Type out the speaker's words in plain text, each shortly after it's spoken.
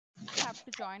have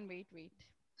to join. Wait, wait.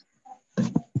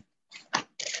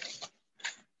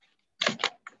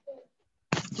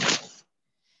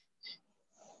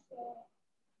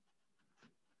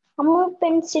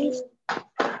 Pencil.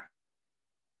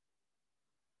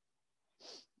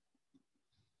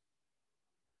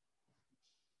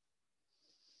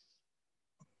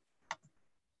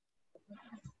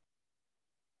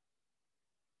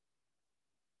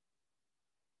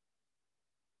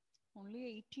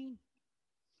 Only 18.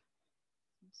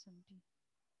 17.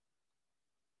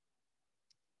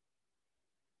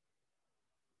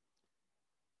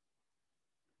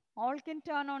 All can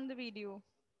turn on the video.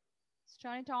 Let's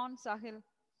turn it on, Sahil,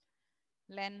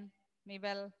 Len,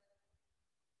 Mabel,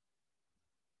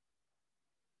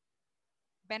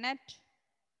 Bennett.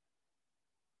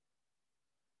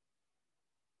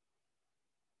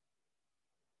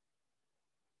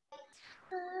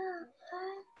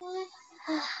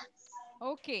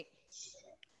 Okay.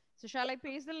 So shall I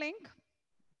paste the link?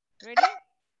 Ready?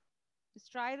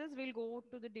 Just try this. We'll go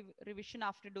to the revision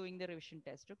after doing the revision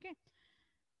test. Okay.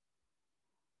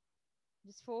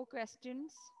 Just 4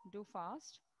 questions. Do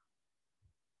fast.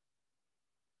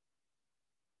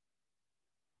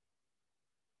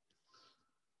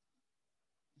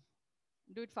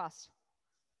 Do it fast.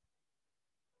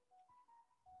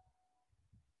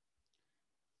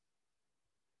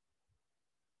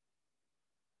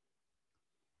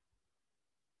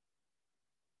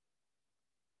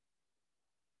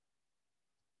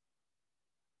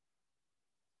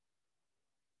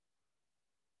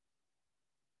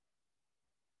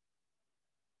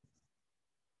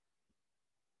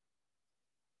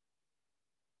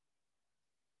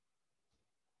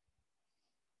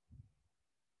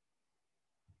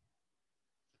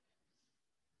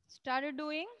 Started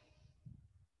doing?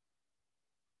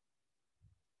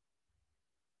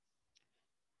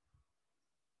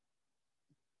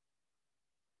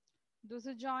 Those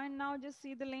who join now, just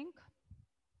see the link.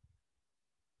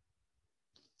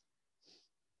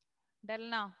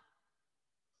 Delna,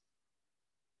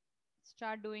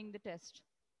 start doing the test.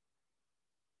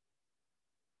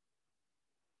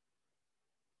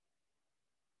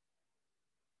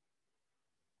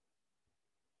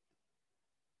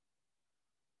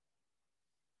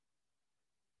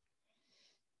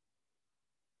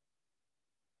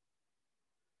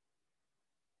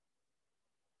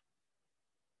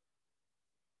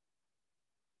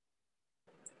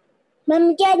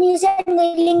 Ma'am, can you send the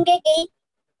link again?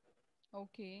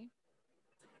 Okay.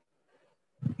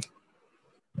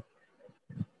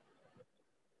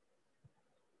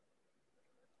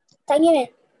 Thank you, ma'am.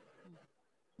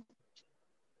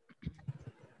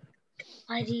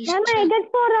 Ma'am, I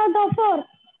get 4 out of 4.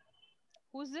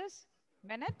 Who's this?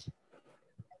 Bennett?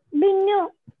 Binnu.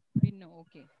 Binnu,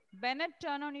 okay. Bennett,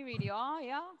 turn on your video. Ah,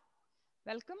 yeah.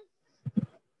 Welcome.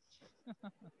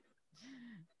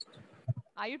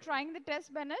 Are you trying the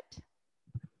test, Bennett?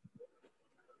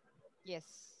 Yes.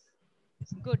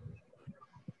 Good.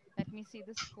 Let me see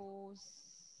the scores.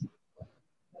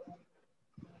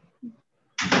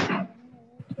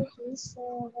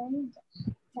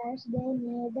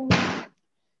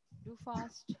 Do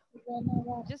fast.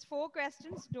 Just 4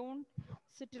 questions. Don't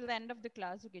sit till the end of the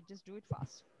class. Okay, just do it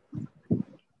fast.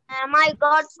 I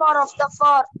got 4 of the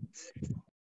 4.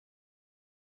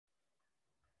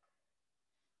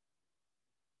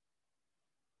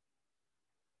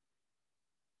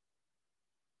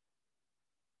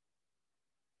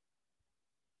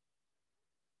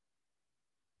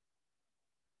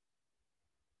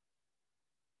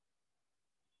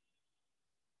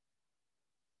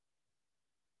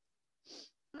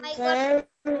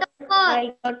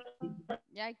 I got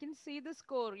Yeah, I can see the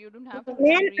score. You don't have to.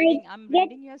 Ma'am, I'm I get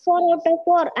reading your 4 scores. out of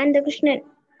 4 and the question.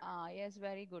 Ah, yes,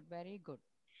 very good, very good.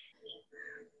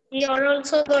 You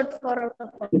also got 4 out of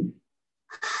 4.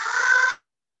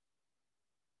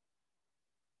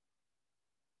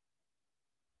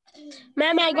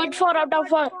 Ma'am, I got 4 out of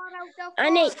 4.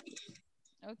 Annie.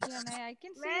 Okay, and I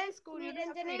can see the score. You don't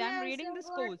have to read. I'm reading the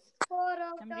scores.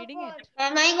 I'm reading it.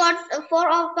 Ma'am, I got 4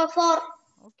 out of 4.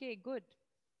 Okay, good.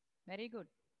 Very good.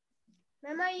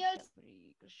 Ma'am, I got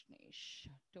Shabri, Krishnesh,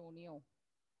 Tonio.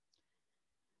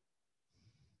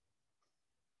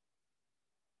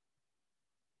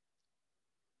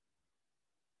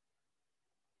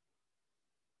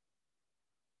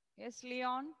 Yes,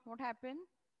 Leon, what happened?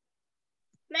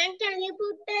 Ma'am, can you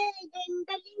put in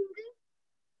the link?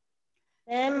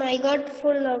 Ma'am, I got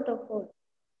full out of 4.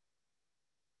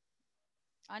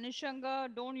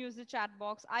 Anushanga, don't use the chat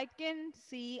box. I can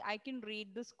see, I can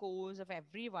read the scores of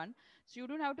everyone. So you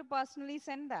don't have to personally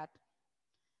send that.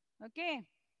 Okay.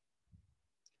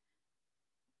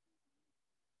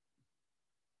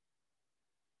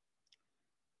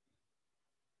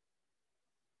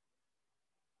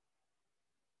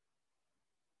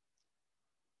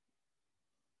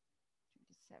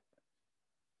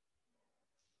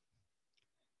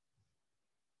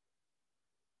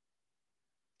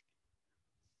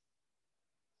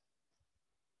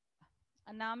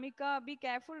 Anamika, be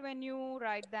careful when you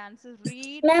write the answers.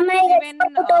 Read. Ma'am, I See, get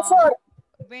 4 out of 4.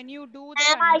 when you do the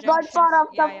Ma'am, I got conjunctions, 4 out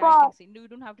yeah, of yeah, I 4. can see. You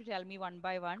don't have to tell me one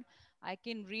by one. I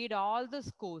can read all the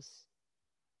scores.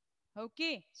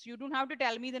 Okay, so you don't have to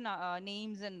tell me the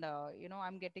names and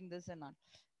I'm getting this and that.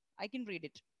 I can read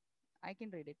it. I can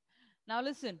read it. Now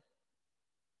listen.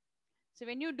 So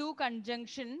when you do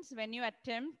conjunctions, when you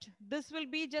attempt, this will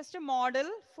be just a model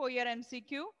for your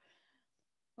MCQ.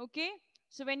 Okay.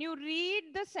 So when you read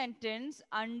the sentence,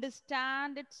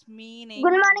 understand its Good meaning,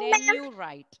 morning, then ma'am. you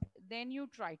write. Then you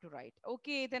try to write.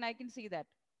 Okay, then I can see that.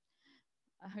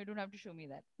 I don't have to show me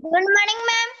that. Good morning,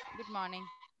 ma'am. Good morning.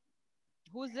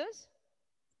 Who's this?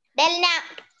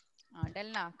 Delna.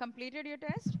 Delna. Completed your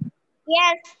test?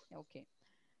 Yes. Okay.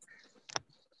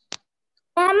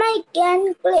 Ma'am,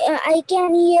 I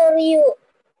can hear you.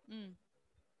 Mm.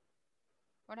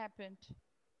 What happened?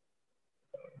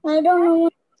 I don't know.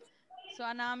 So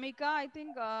Anamika, I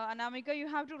think Anamika, you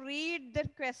have to read the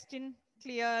question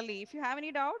clearly. If you have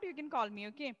any doubt, you can call me.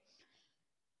 Okay.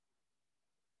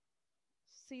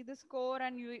 See the score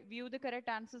and you view the correct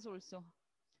answers also.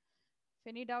 If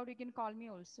any doubt, you can call me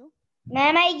also.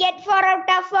 Ma'am, I get 4 out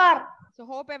of 4. So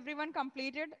hope everyone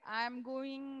completed. I am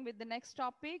going with the next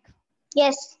topic.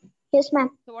 Yes. Yes, ma'am.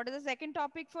 So what is the second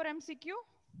topic for MCQ?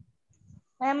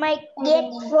 Ma'am, I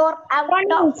get 4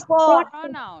 out of 4.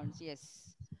 Pronouns. Yes.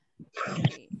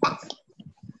 Okay.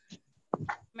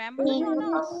 Remember the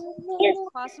pronouns? Yes.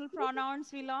 Personal pronouns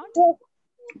we learned?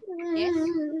 Yes.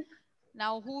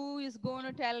 Now who is going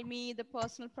to tell me the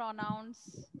personal pronouns?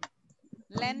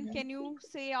 Len, can you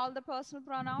say all the personal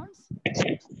pronouns?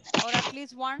 Or at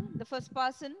least one, the first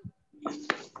person?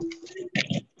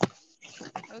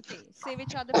 Okay. Say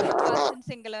which are the first person,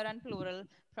 singular and plural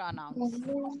pronouns.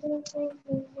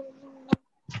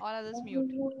 All others mute.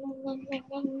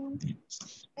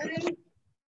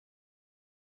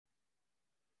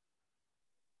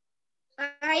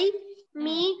 I, Mm.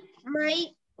 me, my,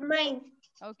 mine.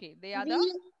 Okay. They are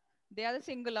the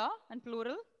singular and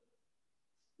plural.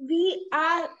 We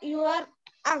are, your,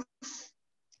 us.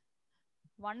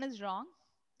 One is wrong.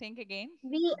 Think again.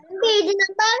 Page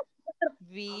number.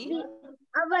 We.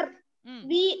 Our. Mm.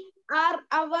 We are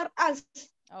our us.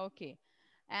 Okay.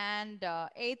 And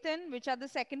Ethan, which are the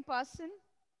second person?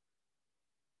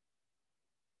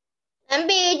 And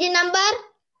page number.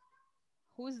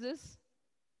 Who's this?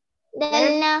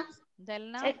 Delna.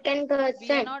 Delna. Second We are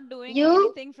person. not doing You,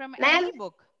 anything from ma'am. any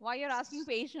book. Why you're asking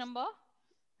page number?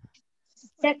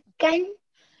 Second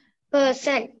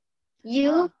person.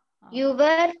 You, Ah, your,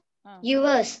 ah.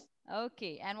 yours.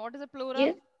 Okay. And what is the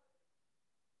plural?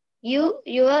 Your,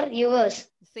 yours.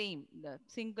 Same. The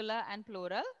singular and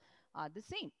plural are the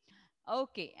same.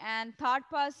 Okay. And third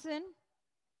person?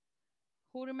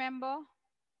 Who remember?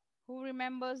 Who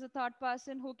remembers the third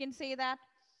person? Who can say that?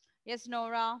 Yes,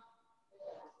 Nora.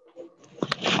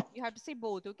 You have to say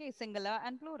both, okay? Singular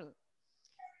and plural.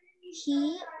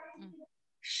 He, Mm,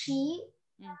 she,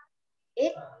 mm,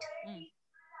 it mm,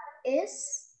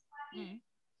 is, mm.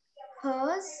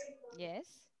 hers, Yes.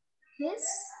 his,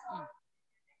 Mm.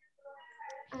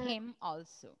 and Him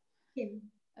also. him.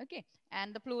 Okay.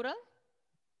 And the plural?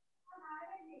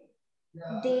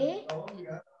 They,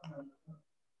 Mm,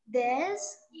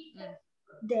 theirs, mm.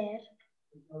 their.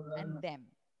 And them.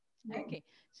 Okay.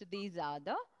 So these are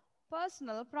the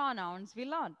personal pronouns we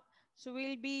learned. So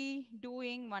we'll be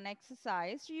doing one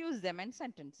exercise to use them in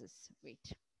sentences. Wait.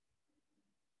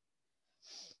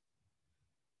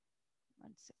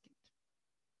 1 second.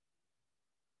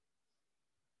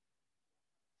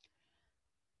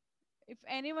 If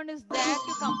anyone is there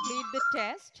to complete the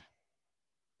test,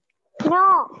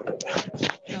 No.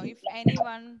 no, if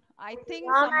anyone, I think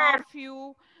No, some of ma'am.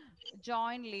 you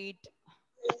joined late.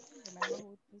 Remember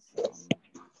who this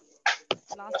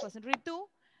last person, Ritu.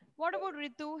 What about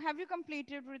Ritu? Have you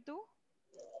completed, Ritu?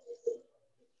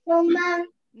 No, ma'am.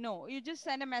 No, you just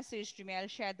send a message to me. I'll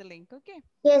share the link. Okay.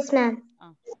 Yes, ma'am.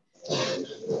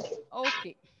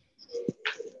 Okay.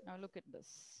 Now look at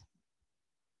this.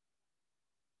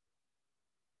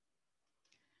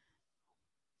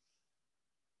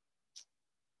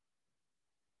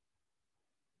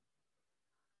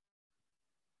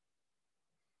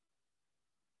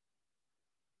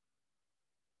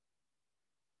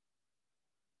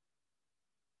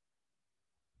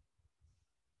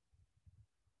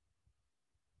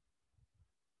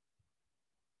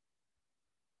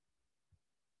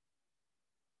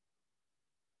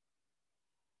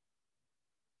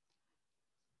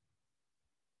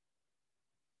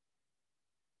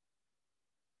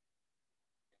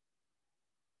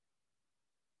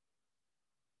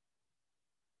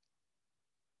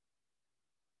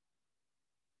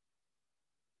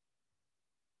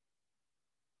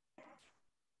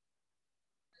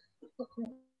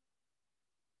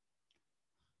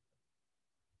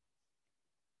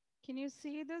 Can you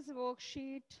see this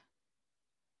worksheet?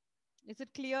 Is it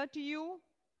clear to you?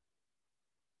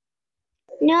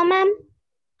 No, ma'am.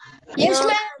 Yes, No,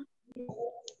 ma'am.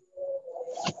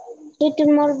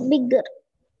 little more bigger.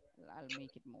 I'll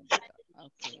make it more bigger.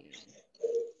 Okay.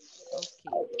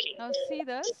 Okay. Now see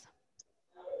this.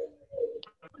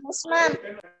 Yes, ma'am.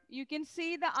 You can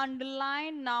see the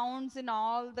underlined nouns in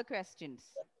all the questions.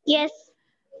 Yes.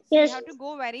 So you Yes. have to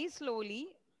go very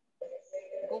slowly.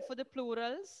 Go for the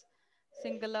plurals,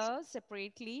 singulars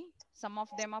separately. Some of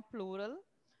them are plural.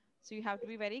 So you have to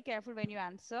be very careful when you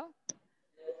answer.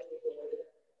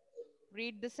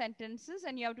 Read the sentences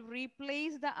and you have to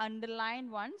replace the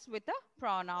underlined ones with a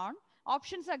pronoun.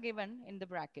 Options are given in the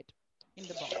bracket, in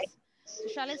the box. So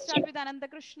shall I start with Ananda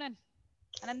Krishnan?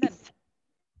 Anandan,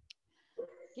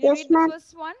 can you Yes, read the ma'am.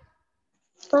 first one?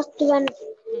 First one.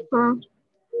 Hmm. Uh,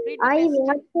 Read the I question.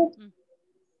 watched. Hmm.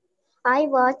 I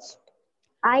watched.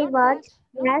 I Not watched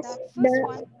that, not as that. First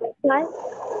one. the class.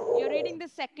 You're reading the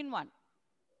second one.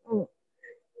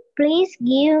 Please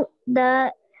give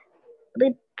the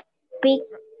repeat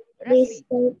R- receipt.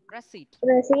 receipt Receipt.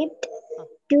 receipt Uh,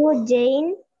 to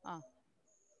Jane uh.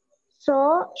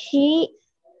 so she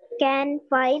can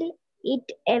file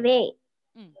it away.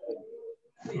 Mm.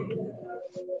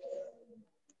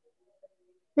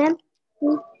 Ma'am,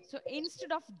 So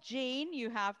instead of Jane, you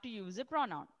have to use a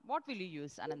pronoun. What will you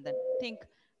use, Anandan? Think.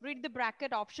 Read the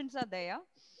bracket. Options are there.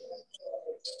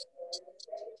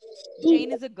 she,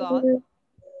 Jane is a girl.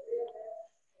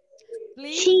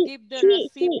 Please she, give the she,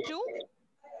 receipt she, to.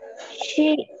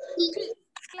 she,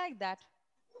 Like that.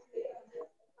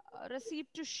 Receipt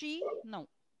to she? No,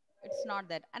 it's not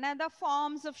that. Another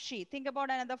forms of she. Think about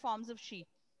another forms of she.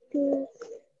 Her.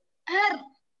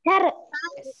 her,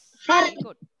 Yes, her, very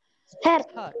good. her.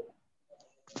 Her.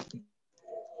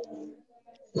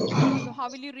 So how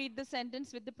will you read the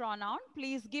sentence with the pronoun?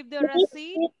 Please give the Please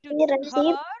receipt give to the receipt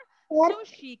her her so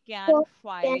she can so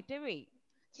file can it away.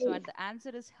 So and the answer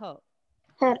is her.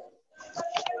 her.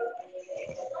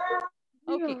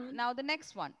 Okay, now the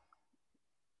next one.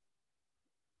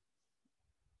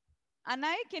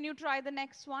 Anai, can you try the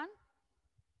next one?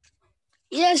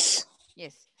 Yes.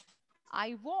 Yes.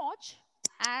 I watch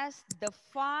as the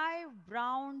 5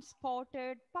 brown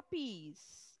spotted puppies.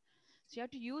 So you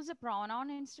have to use a pronoun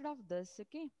instead of this,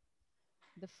 okay?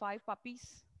 The 5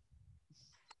 puppies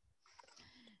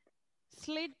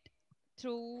slid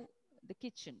through the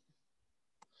kitchen.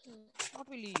 What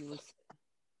will you use?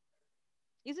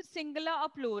 Is it singular or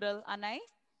plural, Anai?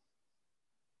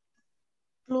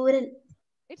 Plural.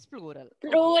 It's plural.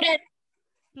 Okay, Plural.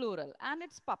 plural. And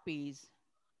it's puppies.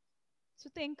 So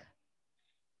think.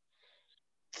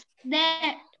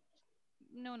 That.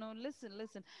 No, no, listen,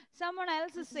 listen. Someone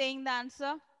else is saying the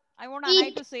answer. I want Anai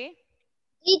It, to say.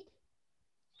 it,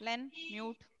 Len,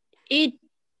 mute. It.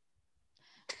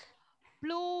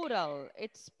 Plural.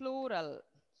 It's plural.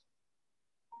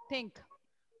 Think.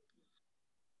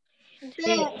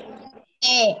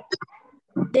 they,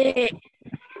 They.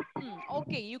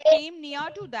 Okay, you came near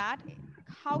to that.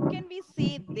 How can we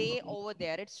say they over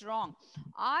there? It's wrong.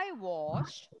 I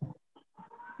watched.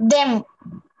 them.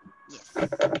 Yes,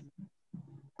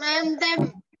 Ma'am,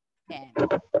 them. them.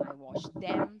 I watched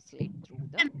them slid through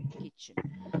the kitchen.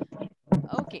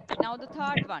 Okay, now the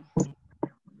third one.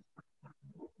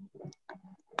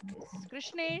 Yes,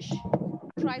 Krishnesh,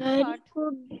 try the Harry third.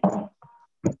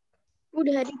 could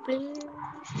Harry play?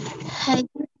 Harry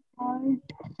called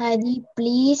Harry,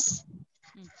 please.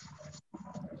 Mm.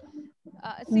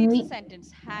 See, it's a We,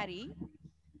 sentence. Harry,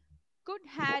 could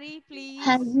Harry please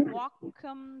Harry,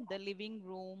 welcome the living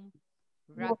room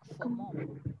rug for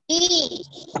mom? he,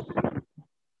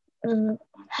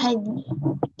 Harry,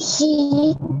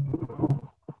 he,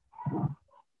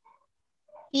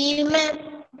 he, ma'am.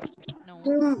 No,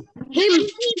 Him. Him.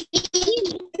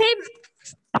 Him.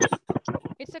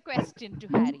 it's a question to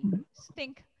Harry.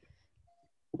 Think.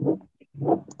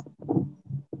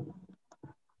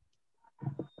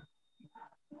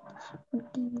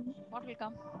 What will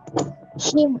come?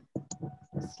 Him,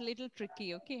 It's a little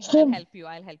tricky. Okay, I'll him. help you.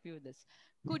 I'll help you with this.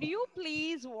 Could you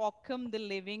please welcome the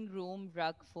living room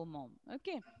rug for mom?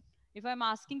 Okay. If I'm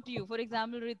asking to you, for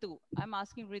example, Ritu, I'm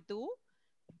asking Ritu,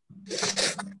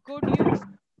 could you?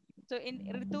 So in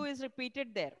Ritu is repeated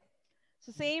there.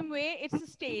 So same way, it's a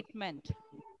statement.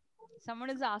 Someone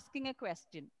is asking a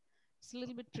question. It's a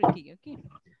little bit tricky. Okay.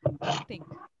 So think.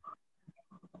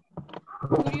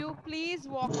 Could you please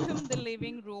welcome the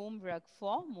living room rug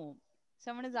for mom?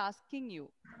 Someone is asking you.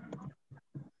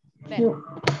 Then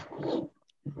You.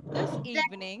 this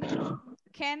evening,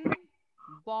 Ken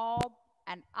Bob,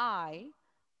 and I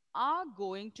are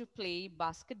going to play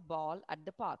basketball at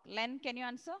the park. Len, can you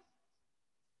answer?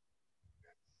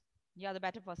 You're the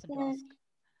better person to ask.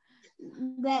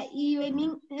 The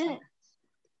evening. Think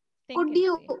Could and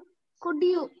you? say. Could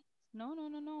you? No, no,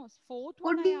 no, no. Fourth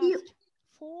one Could I you? asked.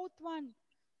 Fourth one.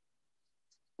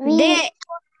 They.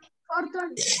 Fourth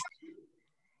one.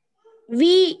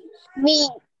 We.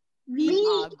 We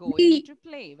are going to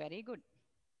play. Very good.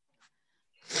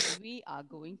 We are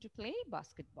going to play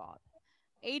basketball.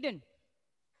 Aiden.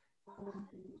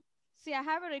 See, I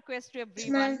have a request to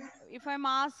everyone. If I'm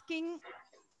asking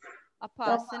a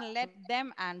person, let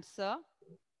them answer.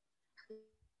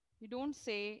 You don't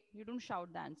say, you don't shout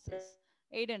the answers.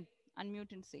 Aiden,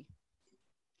 unmute and say.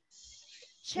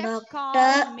 Chef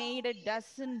Carl made a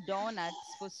dozen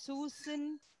donuts for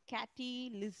Susan,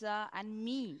 Katty, Lisa, and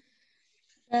me.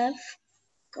 Chef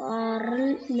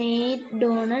Carl made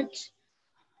donuts.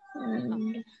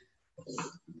 And,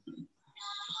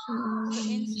 So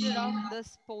instead of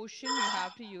this portion, you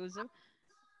have to use a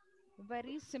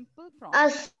very simple pronoun.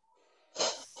 us.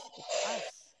 Us.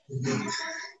 It's us.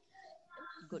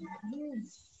 Good.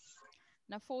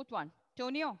 Now, fourth one.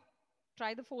 Tonio,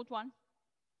 try the fourth one.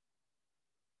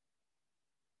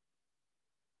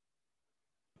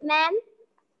 Ma'am,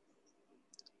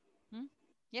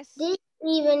 Yes. this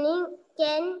evening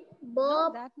can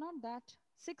Bob Not that.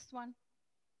 Sixth one.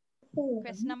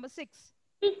 Question number 6.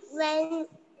 when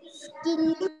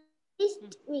skilled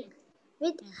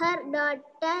with her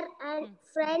daughter and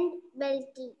friend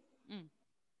Belty.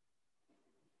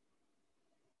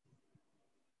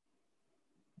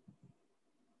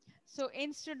 So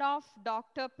instead of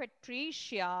Dr.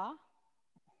 Patricia,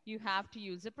 you have to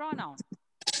use a pronoun.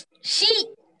 She.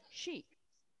 She.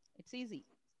 It's easy.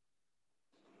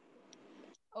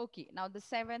 Okay, now the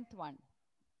 7th one.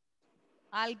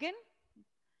 Algan,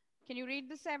 can you read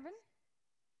the 7?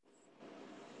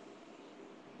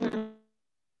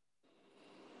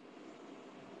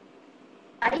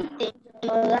 I think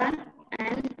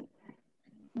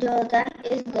Jordan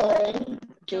is going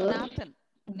to Nathan.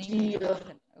 Name is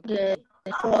Nathan. get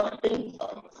clothing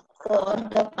for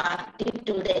the party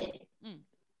today.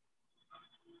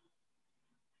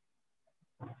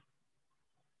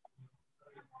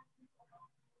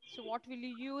 So what will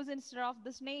you use instead of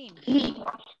this name?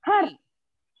 Her. He.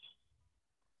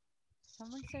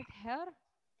 Someone said her.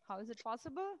 How is it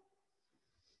possible?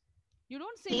 You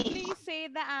don't simply say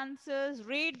the answers.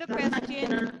 Read the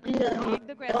question. Read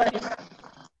the question.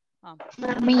 So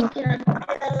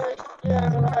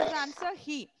what is the answer?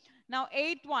 He. Now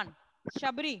 8th one.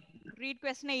 Shabri, read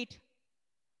question 8.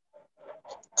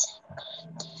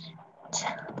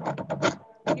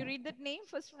 Can you read that name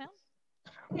first, ma'am?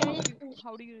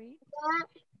 How do you read?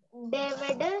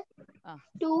 David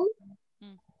to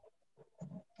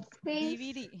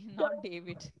DVD, not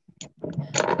David.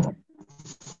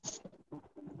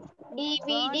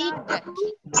 DVD. Bernadette.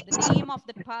 The name of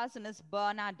that person is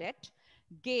Bernadette.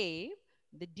 Gave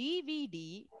the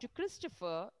DVD to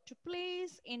Christopher to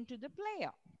place into the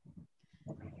player.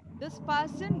 This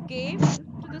person gave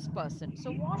to this person.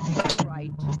 So what will you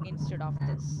write instead of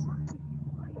this?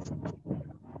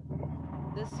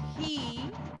 This he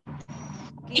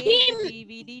gave the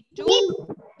DVD to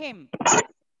him.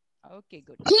 Okay,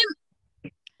 good.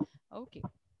 Okay,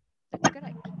 that's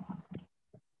correct.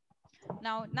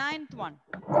 Now, 9th one.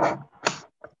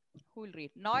 Who will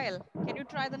read? Noel. Can you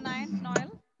try the 9th,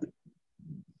 Noel?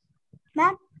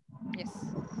 Ma'am? Yes.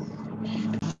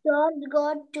 George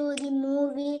got to the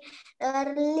movie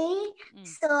early,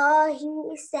 so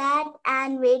he sat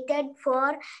and waited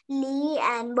for Lee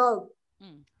and Bob.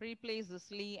 Replace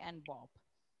this Lee and Bob.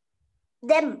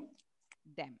 Them.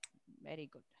 Very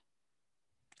good.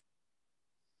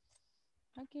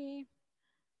 Okay.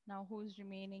 Now who's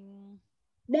remaining?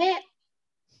 They.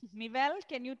 Mivel,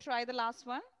 can you try the last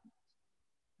one?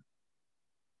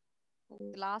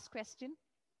 The last question.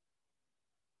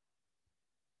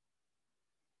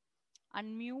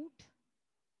 Unmute.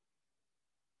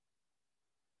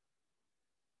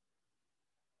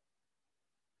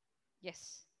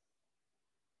 Yes.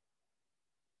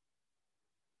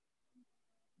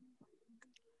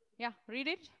 Yeah, read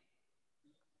it.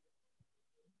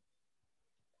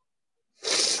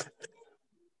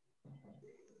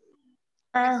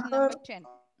 Question number 10.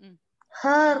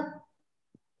 Her.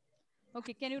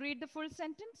 Okay, can you read the full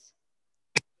sentence?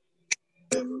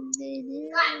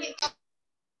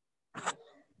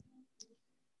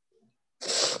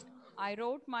 I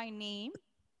wrote my name,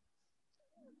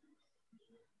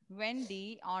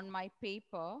 Wendy, on my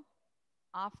paper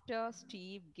after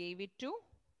Steve gave it to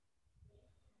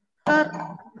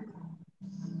her.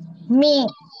 Me.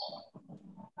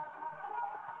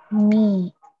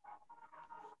 Me.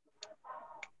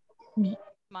 Me.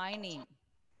 My name.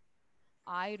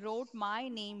 I wrote my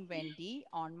name, Wendy,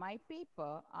 on my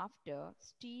paper after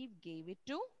Steve gave it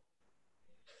to.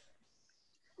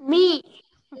 Me.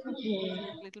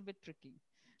 Little bit tricky.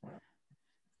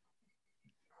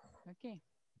 Okay.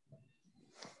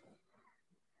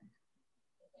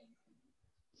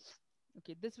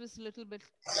 Okay, this was a little bit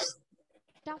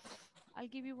tough. I'll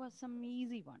give you some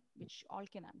easy one, which all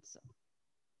can answer.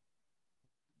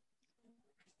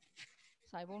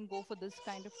 So I won't go for this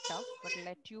kind of tough, but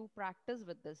let you practice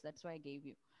with this. That's why I gave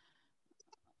you.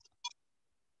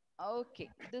 Okay,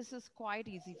 this is quite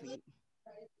easy for you.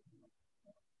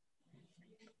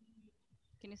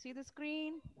 Can you see the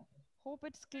screen? Hope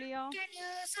it's clear. Can you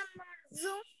some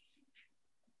zoom?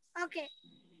 Okay.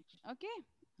 Okay,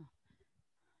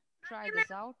 try this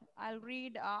out. I'll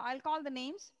read, I'll call the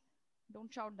names.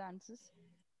 Don't shout the answers.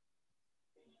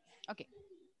 Okay,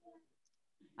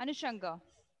 Anushanga.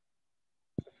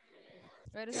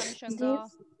 Where is Anushanga?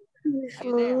 Are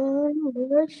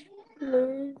you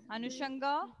there?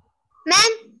 Anushanga?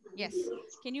 Ma'am, Yes.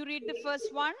 Can you read the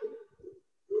first one?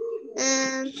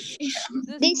 um, This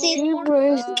this is moon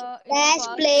in the dash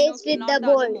park, plays with the not the other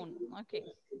ball. moon. Okay.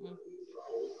 Mm.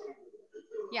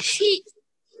 Yeah, She.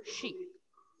 she.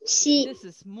 She. This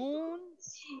is moon.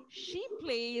 She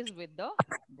plays with the ball.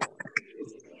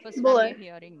 First time we Ball. are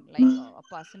hearing like a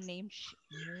person named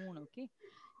Moon. Okay.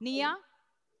 Nia,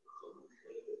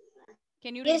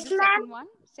 can you read Yes, the ma'am. second one?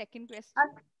 Second question.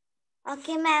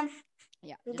 Okay, ma'am.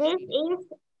 Yeah, just This read it. is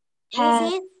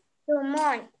this is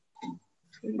Sumon.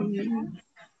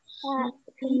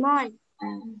 Sumon.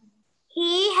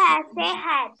 He has a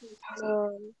hat.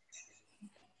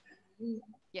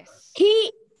 Yes.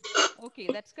 He. Okay,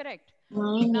 that's correct.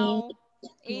 My name. Now,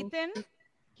 Ethan,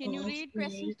 can you read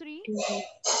question 3?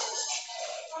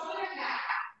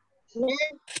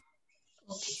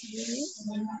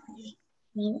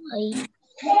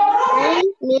 My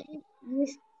name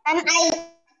is and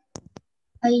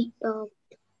I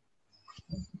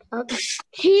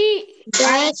he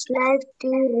does like to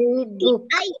read book.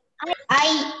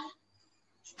 I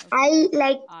Okay.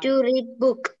 like I. to read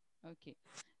book. Okay.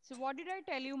 So what did I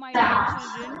tell you, my dear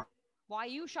children? Why are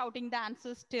you shouting the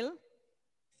answers still?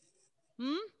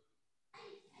 Hmm?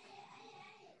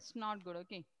 It's not good.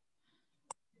 Okay.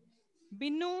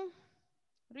 Binu,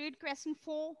 read question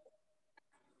 4.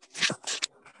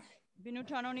 Binu,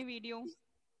 turn on your video.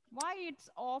 Why it's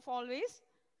off always?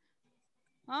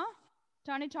 Huh?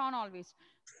 Turn it on always.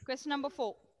 Question number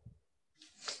 4.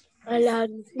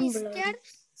 Mr.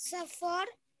 Safar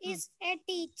is a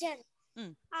teacher.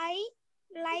 Mm. I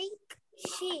like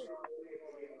she.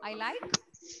 I like.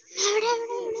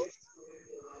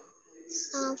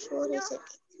 Safar is a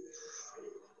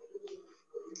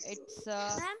It's a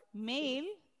ma'am. male.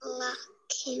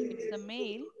 It's the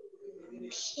male.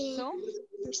 So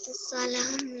Mr.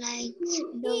 Salam likes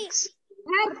dogs.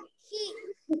 He.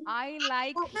 I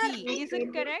like he. Is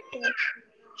it correct?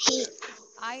 He.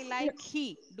 I like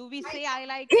he. Do we say I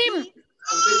like Him. he?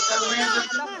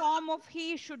 The form of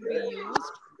he should be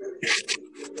used.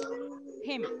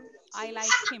 Him. I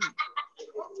like him.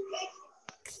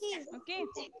 Him. Okay.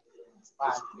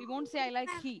 We won't say I like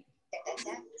he.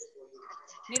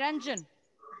 Niranjan,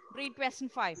 read question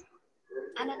 5.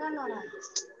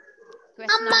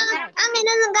 Question number 5.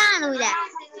 അങ്ങനൊന്നും കാണൂല.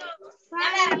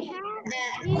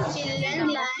 Question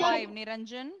number 5,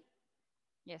 Niranjan.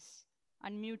 Yes.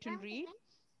 Unmute and read.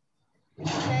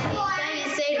 Sarita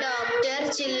is a doctor.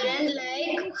 Children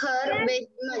like her very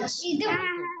much. Very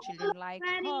good. Children like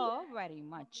her very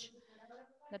much.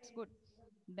 That's good.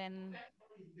 Then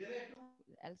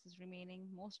who else is remaining?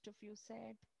 Most of you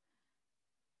said.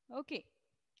 Okay.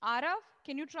 Arav,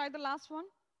 can you try the last one?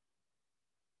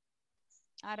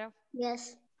 Arav? Yes.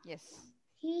 Yes.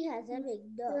 He has a big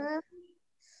dog.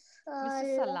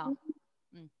 Mr. Salah.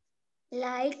 Mm.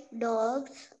 Like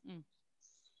dogs. Mm.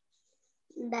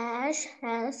 Dash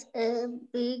has a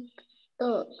big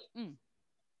dog. Mm.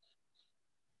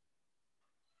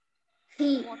 He.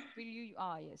 What will you?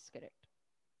 Ah, yes, correct.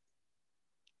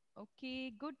 Okay,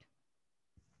 good.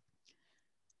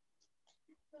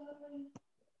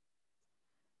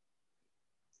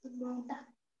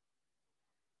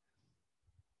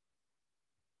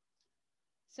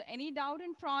 So, any doubt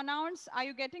in pronouns? Are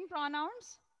you getting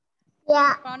pronouns?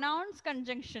 Yeah. Pronouns,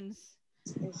 conjunctions.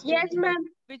 Yes, ma'am.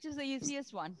 Which is the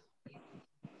easiest one?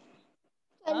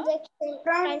 Huh?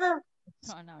 Conjunction.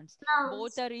 Pronouns.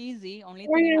 Both are easy. Only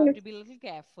thing you have to be a little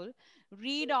careful.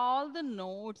 Read all the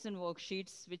notes and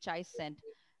worksheets which I sent.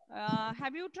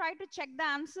 Have you tried to check the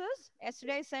answers?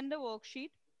 Yesterday I sent a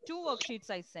worksheet. 2 worksheets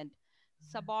I sent.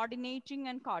 Subordinating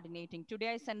and coordinating.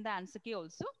 Today I sent the answer key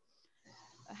also.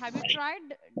 Have you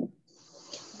tried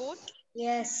both?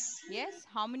 Yes. Yes.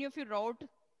 How many of you wrote?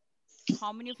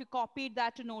 How many of you copied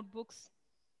that to notebooks?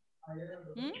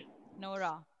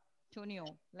 Nora, Tonio,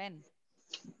 Len.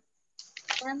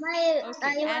 Ma'am, I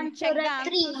Okay. And want to check the write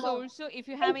three answers more. also. If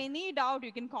you have any doubt,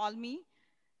 you can call me.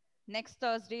 Next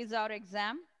Thursday is our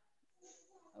exam.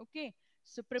 Okay.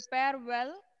 So prepare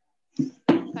well.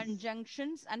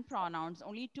 Conjunctions and pronouns.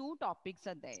 Only 2 topics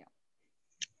are there.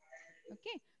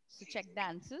 Okay. So check the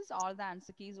answers. All the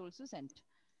answer keys also sent.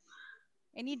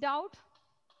 Any doubt?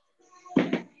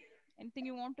 Anything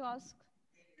you want to ask?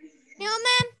 No,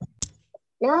 ma'am.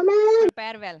 No, ma'am.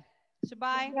 Prepare well. So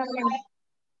bye. No, ma'am.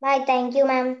 Bye. Thank you,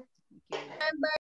 ma'am. Thank you.